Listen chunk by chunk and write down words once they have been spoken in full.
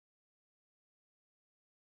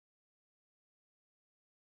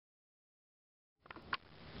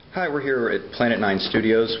Hi, we're here at Planet 9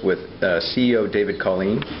 Studios with CEO David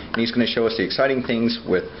Colleen, and he's going to show us the exciting things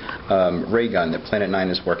with RayGun that Planet 9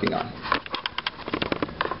 is working on.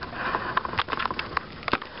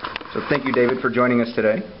 So thank you, David, for joining us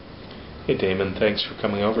today. Hey, Damon. Thanks for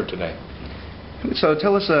coming over today. So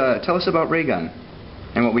tell us about RayGun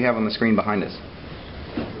and what we have on the screen behind us.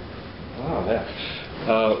 Wow, that.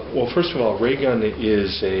 Well, first of all, RayGun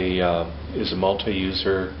is a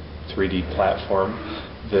multi-user 3D platform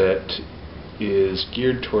that is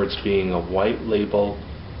geared towards being a white label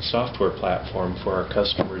software platform for our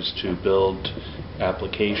customers to build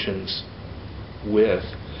applications with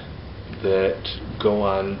that go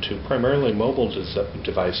on to primarily mobile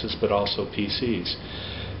devices, but also PCs.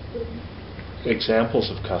 Examples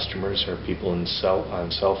of customers are people on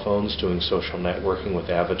cell phones doing social networking with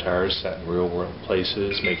avatars set in real-world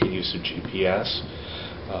places, making use of GPS.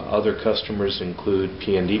 Other customers include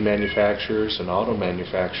P&D manufacturers and auto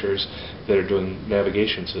manufacturers that are doing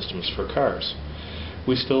navigation systems for cars.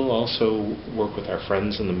 We still also work with our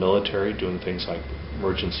friends in the military doing things like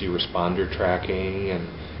emergency responder tracking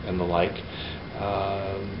and the like.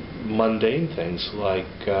 Mundane things like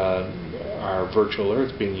our virtual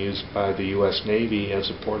Earth being used by the U.S. Navy as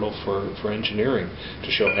a portal for engineering,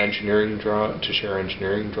 to share engineering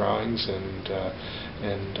drawings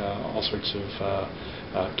and all sorts of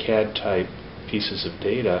CAD type pieces of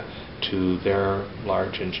data to their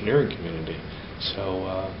large engineering community. So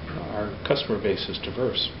our customer base is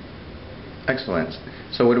diverse. Excellent.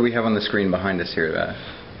 So what do we have on the screen behind us here?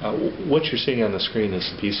 What you're seeing on the screen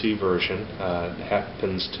is the PC version. It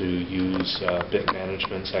happens to use Bit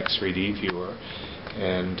Management's X3D viewer,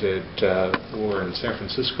 and we're in San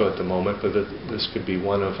Francisco at the moment, but this could be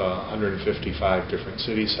one of 155 different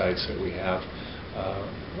city sites that we have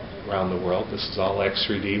around the world. This is all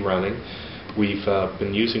X3D running. We've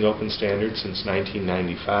been using open standards since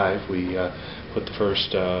 1995. We put the first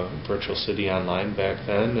virtual city online back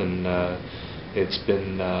then, and it's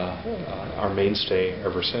been our mainstay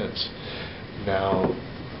ever since. Now,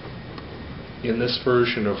 in this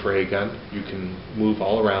version of RayGun, you can move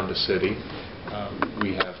all around the city.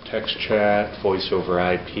 We have text chat, voice over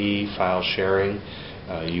IP, file sharing.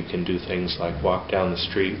 You can do things like walk down the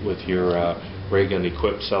street with your RayGun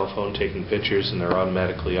equipped cell phone taking pictures, and they're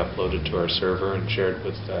automatically uploaded to our server and shared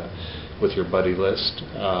with your buddy list.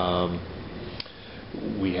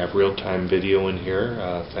 We have real-time video in here,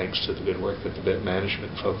 thanks to the good work that the Bit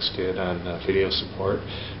Management folks did on video support.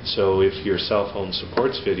 So if your cell phone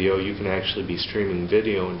supports video, you can actually be streaming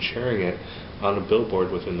video and sharing it on a billboard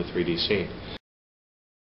within the 3D scene.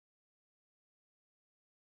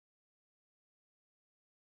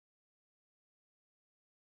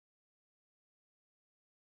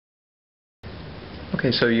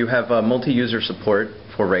 Okay, so you have multi-user support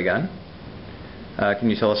for RayGun. Can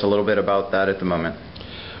you tell us a little bit about that at the moment?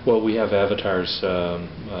 Well, we have avatars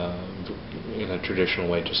in a traditional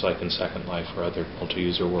way, just like in Second Life or other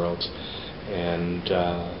multi-user worlds. And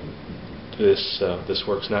this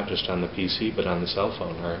works not just on the PC, but on the cell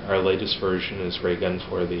phone. Our latest version is RayGun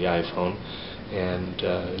for the iPhone, and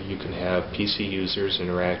you can have PC users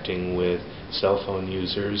interacting with cell phone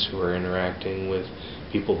users who are interacting with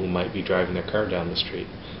people who might be driving their car down the street.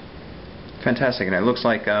 Fantastic, and it looks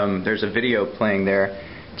like there's a video playing there.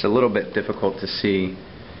 It's a little bit difficult to see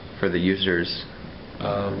for the users.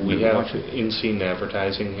 We have in-scene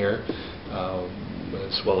advertising here,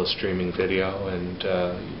 as well as streaming video, and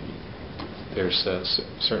there's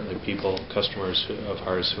certainly customers of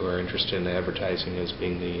ours who are interested in advertising as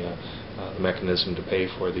being the mechanism to pay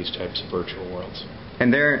for these types of virtual worlds.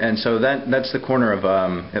 And so that's the corner of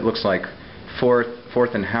it looks like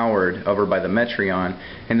Fourth and Howard over by the Metreon,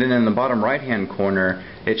 and then in the bottom right-hand corner,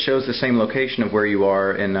 it shows the same location of where you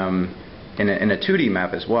are in a 2D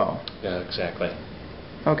map as well. Yeah, exactly.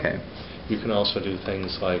 Okay. You can also do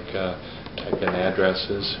things like type in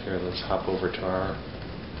addresses. Here, let's hop over to our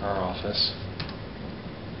office.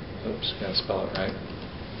 Oops, gotta spell it right.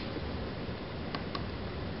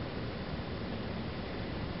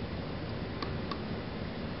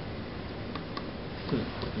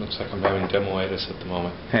 Looks like I'm having demoitis at the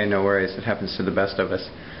moment. Hey, no worries. It happens to the best of us.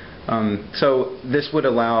 So this would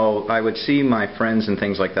allow, I would see my friends and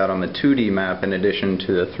things like that on the 2D map in addition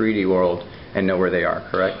to the 3D world and know where they are,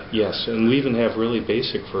 correct? Yes, and we even have really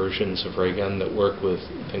basic versions of RayGun that work with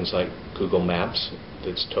things like Google Maps,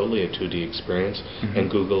 that's totally a 2D experience, and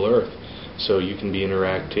Google Earth. So you can be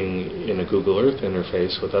interacting in a Google Earth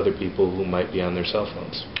interface with other people who might be on their cell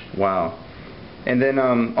phones. Wow. And then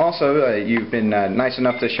also, you've been nice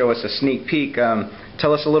enough to show us a sneak peek.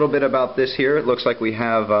 Tell us a little bit about this here. It looks like we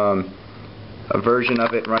have a version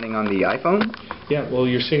of it running on the iPhone? Yeah, well,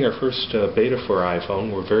 you're seeing our first beta for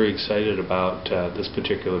iPhone. We're very excited about this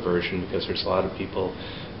particular version because there's a lot of people,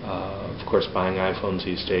 of course, buying iPhones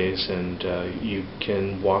these days, and you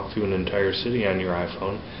can walk through an entire city on your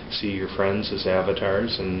iPhone, see your friends as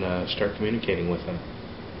avatars, and start communicating with them.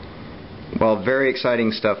 Well, very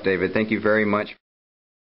exciting stuff, David. Thank you very much.